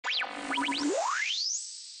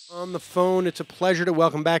On the phone. It's a pleasure to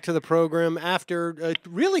welcome back to the program after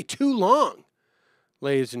really too long,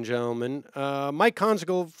 ladies and gentlemen. Mike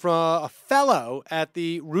Konczal, a fellow at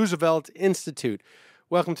the Roosevelt Institute.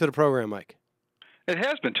 Welcome to the program, Mike. It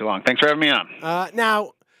has been too long. Thanks for having me on.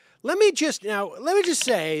 Now, let me just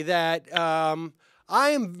say that I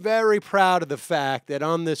am very proud of the fact that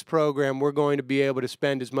on this program we're going to be able to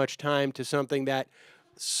spend as much time to something that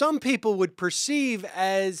some people would perceive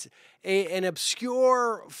as an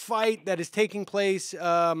obscure fight that is taking place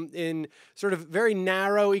in sort of very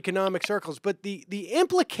narrow economic circles. But the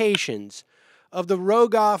implications of the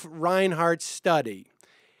Rogoff-Rhienhart study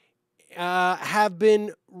have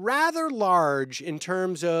been rather large in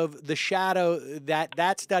terms of the shadow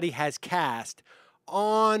that study has cast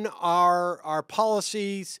on our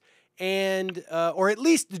policies and or at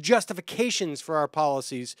least the justifications for our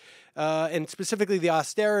policies, and specifically the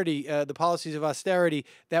austerity, the policies of austerity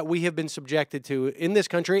that we have been subjected to in this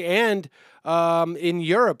country and in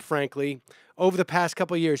Europe, frankly, over the past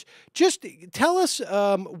couple of years. Just tell us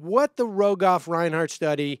what the Rogoff-Rhienhart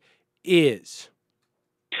study is.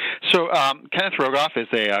 So Kenneth Rogoff is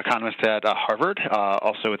an economist at Harvard,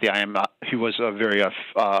 also with the IMF. He was very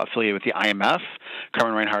affiliated with the IMF.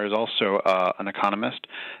 Carmen Reinhart is also an economist.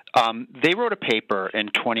 They wrote a paper in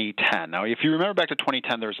 2010. Now, if you remember back to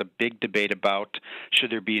 2010, there was a big debate about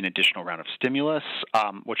should there be an additional round of stimulus,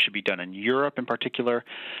 what should be done in Europe in particular.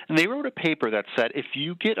 And they wrote a paper that said if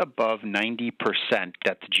you get above 90%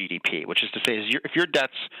 debt to GDP, which is to say if your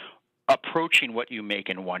debt's approaching what you make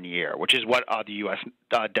in 1 year, which is what the U.S.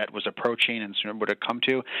 Debt was approaching and soon would have come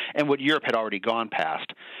to, and what Europe had already gone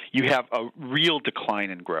past, you have a real decline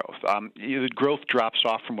in growth. Growth drops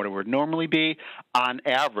off from what it would normally be. On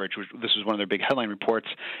average, this is one of their big headline reports,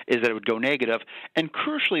 is that it would go negative. And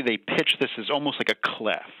crucially, they pitched this as almost like a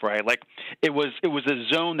cliff, right? Like it was a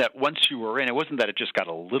zone that once you were in, it wasn't that it just got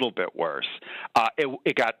a little bit worse.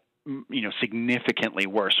 It got significantly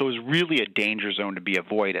worse. So it was really a danger zone to be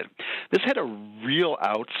avoided. This had a real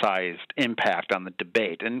outsized impact on the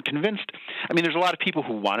debate and there's a lot of people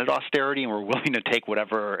who wanted austerity and were willing to take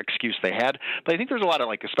whatever excuse they had, but I think there's a lot of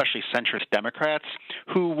especially centrist Democrats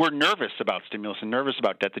who were nervous about stimulus and nervous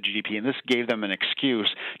about debt to GDP, and this gave them an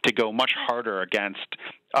excuse to go much harder against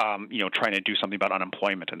trying to do something about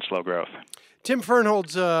unemployment and slow growth. Tim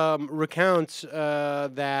Fernholz recounts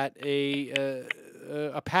that a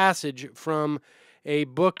passage from a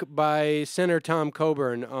book by Senator Tom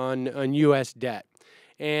Coburn on U.S. debt.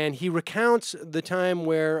 And he recounts the time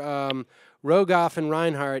where Rogoff and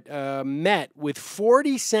Reinhart met with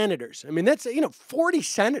 40 senators. I mean, that's, 40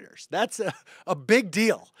 senators. That's a big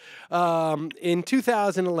deal in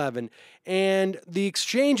 2011. And the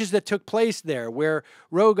exchanges that took place there where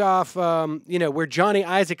Rogoff, where Johnny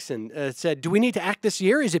Isaacson said, do we need to act this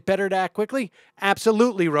year? Is it better to act quickly?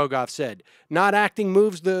 Absolutely, Rogoff said. Not acting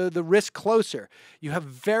moves the risk closer. You have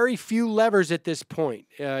very few levers at this point,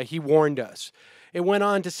 he warned us. It went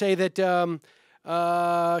on to say that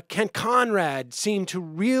Kent Conrad seemed to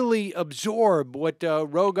really absorb what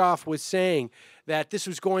Rogoff was saying, that this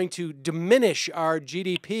was going to diminish our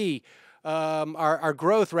GDP, our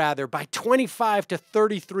growth rather, by 25 to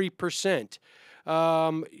 33%.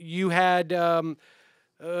 You had Tim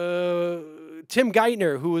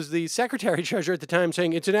Geithner, who was the Secretary Treasurer at the time,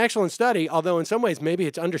 saying it's an excellent study, although in some ways maybe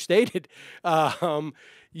it's understated.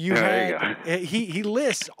 He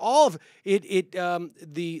lists all of it.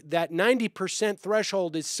 That 90%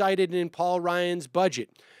 threshold is cited in Paul Ryan's budget.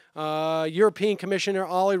 European Commissioner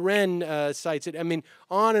Olli Rehn cites it. I mean,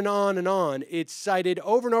 on and on and on. It's cited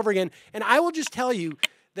over and over again. And I will just tell you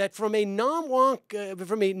that from a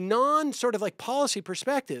non sort of like policy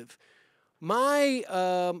perspective,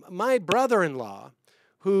 my brother-in-law,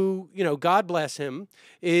 who, God bless him,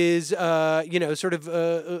 is, sort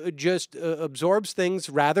of just absorbs things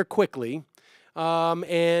rather quickly,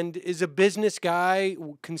 and is a business guy,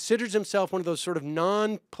 considers himself one of those sort of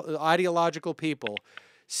non-ideological people,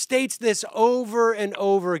 states this over and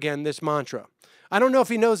over again, this mantra. I don't know if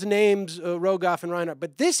he knows the names Rogoff and Reinhart,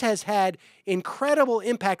 but this has had incredible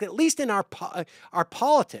impact, at least in our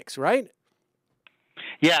politics, right?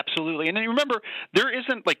 Yeah, absolutely. And then remember, there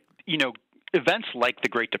isn't events like the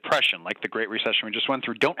Great Depression, like the Great Recession we just went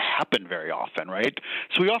through, don't happen very often, right?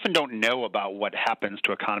 So we often don't know about what happens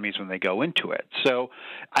to economies when they go into it. So,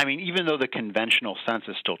 even though the conventional sense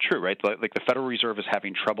is still true, right? Like the Federal Reserve is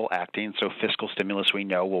having trouble acting, so fiscal stimulus we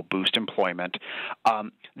know will boost employment.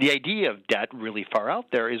 The idea of debt really far out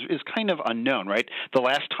there is kind of unknown, right? The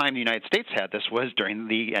last time the United States had this was during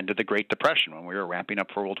the end of the Great Depression when we were ramping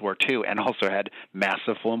up for World War II and also had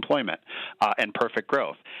massive full employment and perfect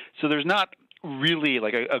growth. So there's not really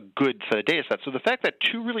like a good set of data sets. So the fact that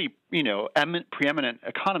two really, preeminent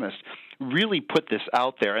economists really put this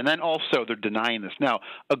out there, and then also they're denying this now,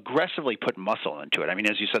 aggressively put muscle into it. I mean,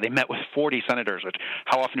 as you said, they met with 40 senators, which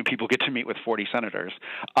how often do people get to meet with 40 senators,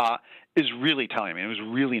 is really telling. I mean, it was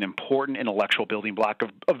really an important intellectual building block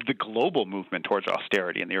of the global movement towards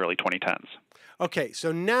austerity in the early 2010s. Okay,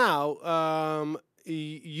 so now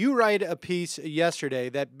you write a piece yesterday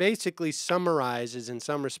that basically summarizes, in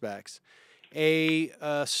some respects, a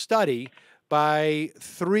study by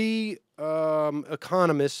three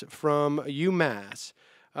economists from UMass,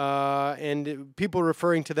 and people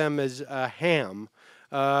referring to them as HAM.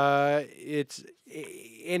 It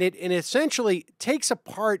essentially takes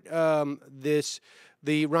apart the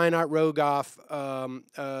Rhienhart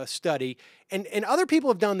Rogoff study, and other people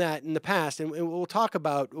have done that in the past, and we'll talk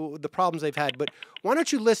about the problems they've had. But why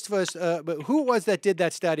don't you list for us who it was that did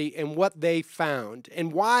that study and what they found,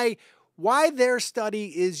 and why their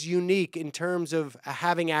study is unique in terms of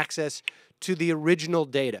having access to the original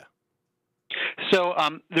data? So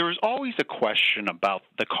there was always a question about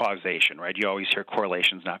the causation, right? You always hear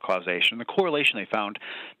correlations, not causation. The correlation they found,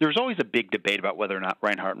 there was always a big debate about whether or not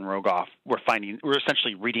Rhienhart and Rogoff were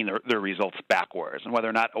essentially reading their results backwards, and whether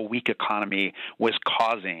or not a weak economy was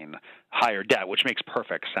causing higher debt, which makes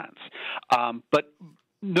perfect sense. But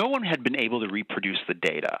no one had been able to reproduce the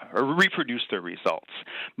data or reproduce their results.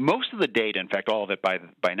 Most of the data, in fact, all of it by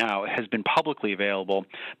now, has been publicly available,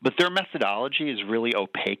 but their methodology is really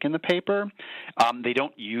opaque in the paper. They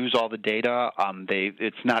don't use all the data.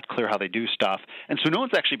 It's not clear how they do stuff. And so no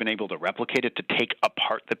one's actually been able to replicate it, to take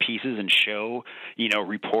apart the pieces and show,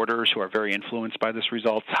 reporters who are very influenced by this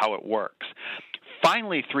results how it works.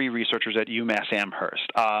 Finally, three researchers at UMass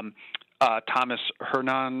Amherst, Thomas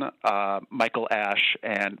Hernon, Michael Ash,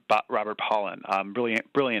 and Robert Pollan,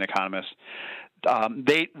 brilliant economists.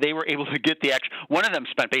 They were able to get one of them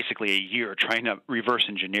spent basically a year trying to reverse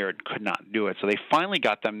engineer it and could not do it. So they finally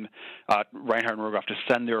got them, Rhienhart and Rogoff, to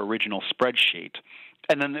send their original spreadsheet.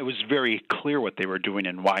 And then it was very clear what they were doing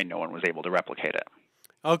and why no one was able to replicate it.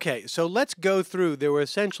 Okay, so let's go through. There were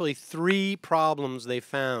essentially three problems they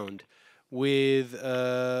found with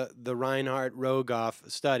the Rhienhart Rogoff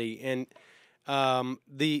study, and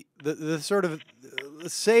the sort of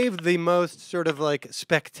save the most sort of like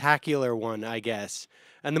spectacular one, I guess,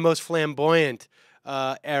 and the most flamboyant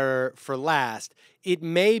error for last. It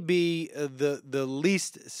may be the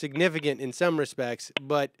least significant in some respects,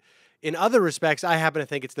 but in other respects, I happen to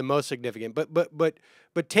think it's the most significant.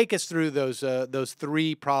 But take us through those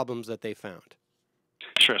three problems that they found.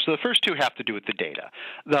 Sure. So the first two have to do with the data.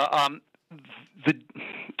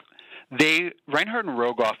 Rhienhart and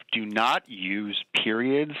Rogoff do not use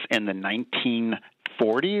periods in the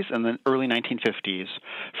 1940s and the early 1950s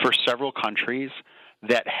for several countries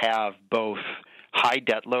that have both high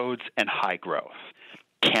debt loads and high growth.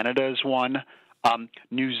 Canada is one.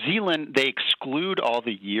 New Zealand, they exclude all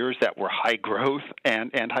the years that were high growth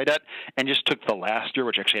and high debt, and just took the last year,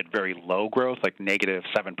 which actually had very low growth, like negative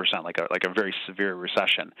 7%, like a very severe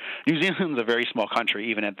recession. New Zealand's a very small country,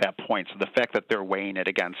 even at that point. So the fact that they're weighing it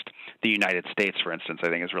against the United States, for instance, I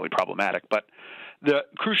think is really problematic. But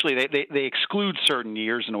crucially, they exclude certain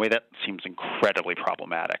years in a way that seems incredibly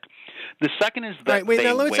problematic. The second is that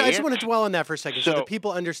I just want to dwell on that for a second, so that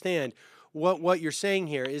people understand what you're saying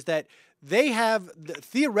here is that they have,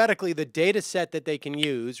 theoretically, the data set that they can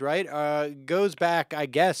use, right, goes back, I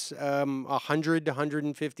guess, 100 to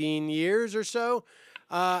 115 years or so,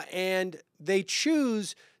 and they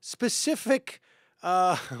choose specific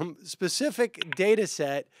data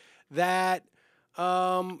set that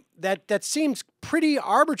seems pretty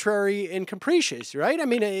arbitrary and capricious, right? I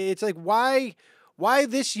mean, it's like, why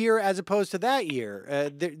this year as opposed to that year?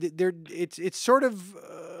 It's sort of,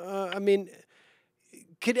 I mean,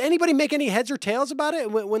 could anybody make any heads or tails about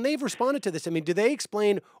it when they've responded to this? I mean, do they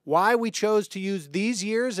explain why we chose to use these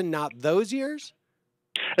years and not those years?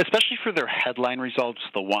 Especially for their headline results,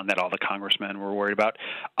 the one that all the congressmen were worried about.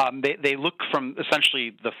 They look from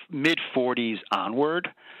essentially the mid-40s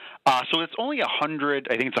onward. So it's only 100,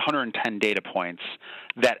 I think it's 110 data points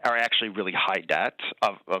that are actually really high debt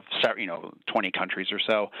of 20 countries or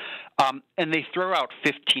so. And they throw out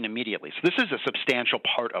 15 immediately. So this is a substantial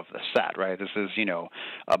part of the set, right? This is,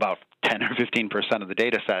 about 10 or 15% of the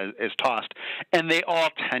data set is tossed. And they all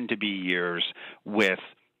tend to be years with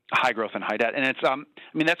high growth and high debt, and it's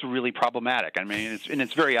that's really problematic. I mean,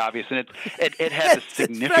 it's very obvious, and it has a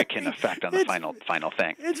significant effect on the final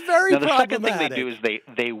thing. It's very now the problematic. second thing they do is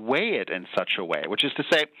they weigh it in such a way, which is to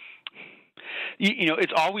say,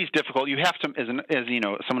 It's always difficult. You have to, as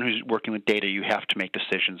someone who's working with data, you have to make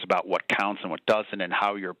decisions about what counts and what doesn't, and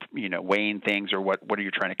how you're, weighing things, or what are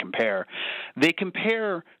you trying to compare. They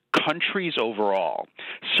compare countries overall.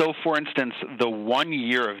 So, for instance, the 1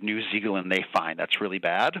 year of New Zealand they find that's really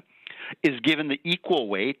bad is given the equal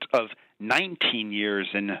weight of 19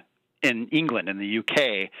 years in England and the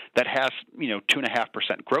UK that has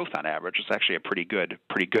 2.5% growth on average. It's actually a pretty good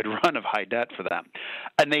run of high debt for them.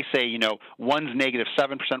 And they say one's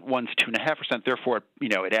 -7%, one's 2.5%. Therefore,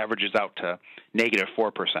 it averages out to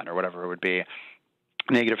 -4% or whatever it would be.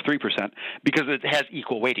 -3%, because it has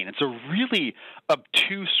equal weighting. It's a really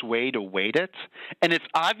obtuse way to weight it, and it's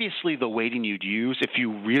obviously the weighting you'd use if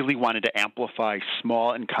you really wanted to amplify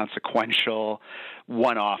small, inconsequential,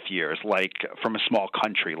 one-off years, like from a small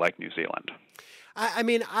country like New Zealand. I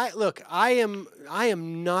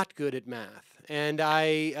am not good at math, and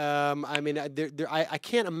I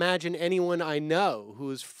can't imagine anyone I know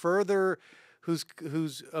whose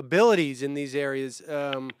abilities in these areas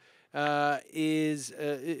is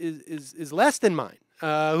less than mine,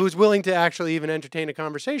 who's willing to actually even entertain a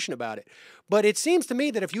conversation about it. But it seems to me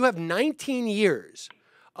that if you have 19 years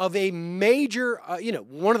of a major,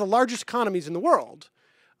 one of the largest economies in the world,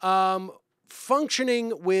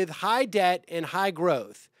 functioning with high debt and high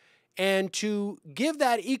growth, and to give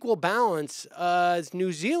that equal balance as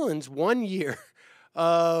New Zealand's 1 year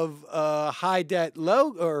of high debt,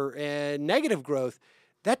 low or negative growth,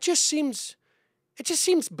 that just seems. It just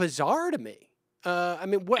seems bizarre to me.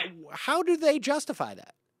 How do they justify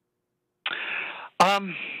that?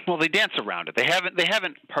 Well, they dance around it. They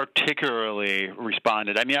haven't particularly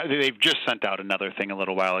responded. I mean, they've just sent out another thing a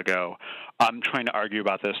little while ago. I'm trying to argue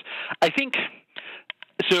about this. I think.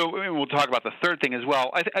 So we'll talk about the third thing as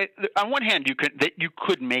well. On one hand, you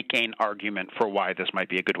could make an argument for why this might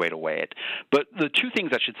be a good way to weigh it. But the two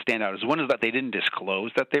things that should stand out is, one is that they didn't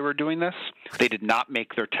disclose that they were doing this. They did not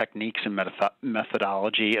make their techniques and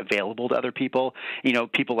methodology available to other people.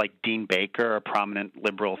 People like Dean Baker, a prominent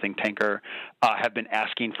liberal think tanker, have been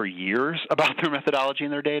asking for years about their methodology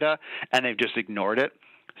and their data, and they've just ignored it.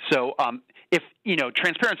 So if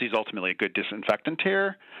transparency is ultimately a good disinfectant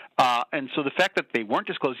here, and so the fact that they weren't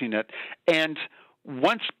disclosing it, and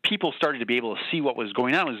once people started to be able to see what was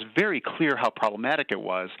going on, it was very clear how problematic it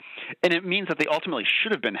was, and it means that they ultimately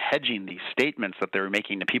should have been hedging these statements that they were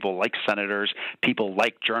making to people like senators, people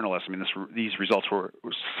like journalists. I mean, these results were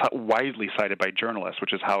widely cited by journalists,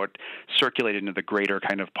 which is how it circulated into the greater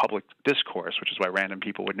kind of public discourse, which is why random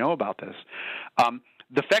people would know about this.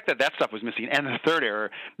 The fact that stuff was missing, and the third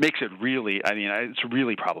error, makes it really, it's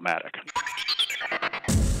really problematic.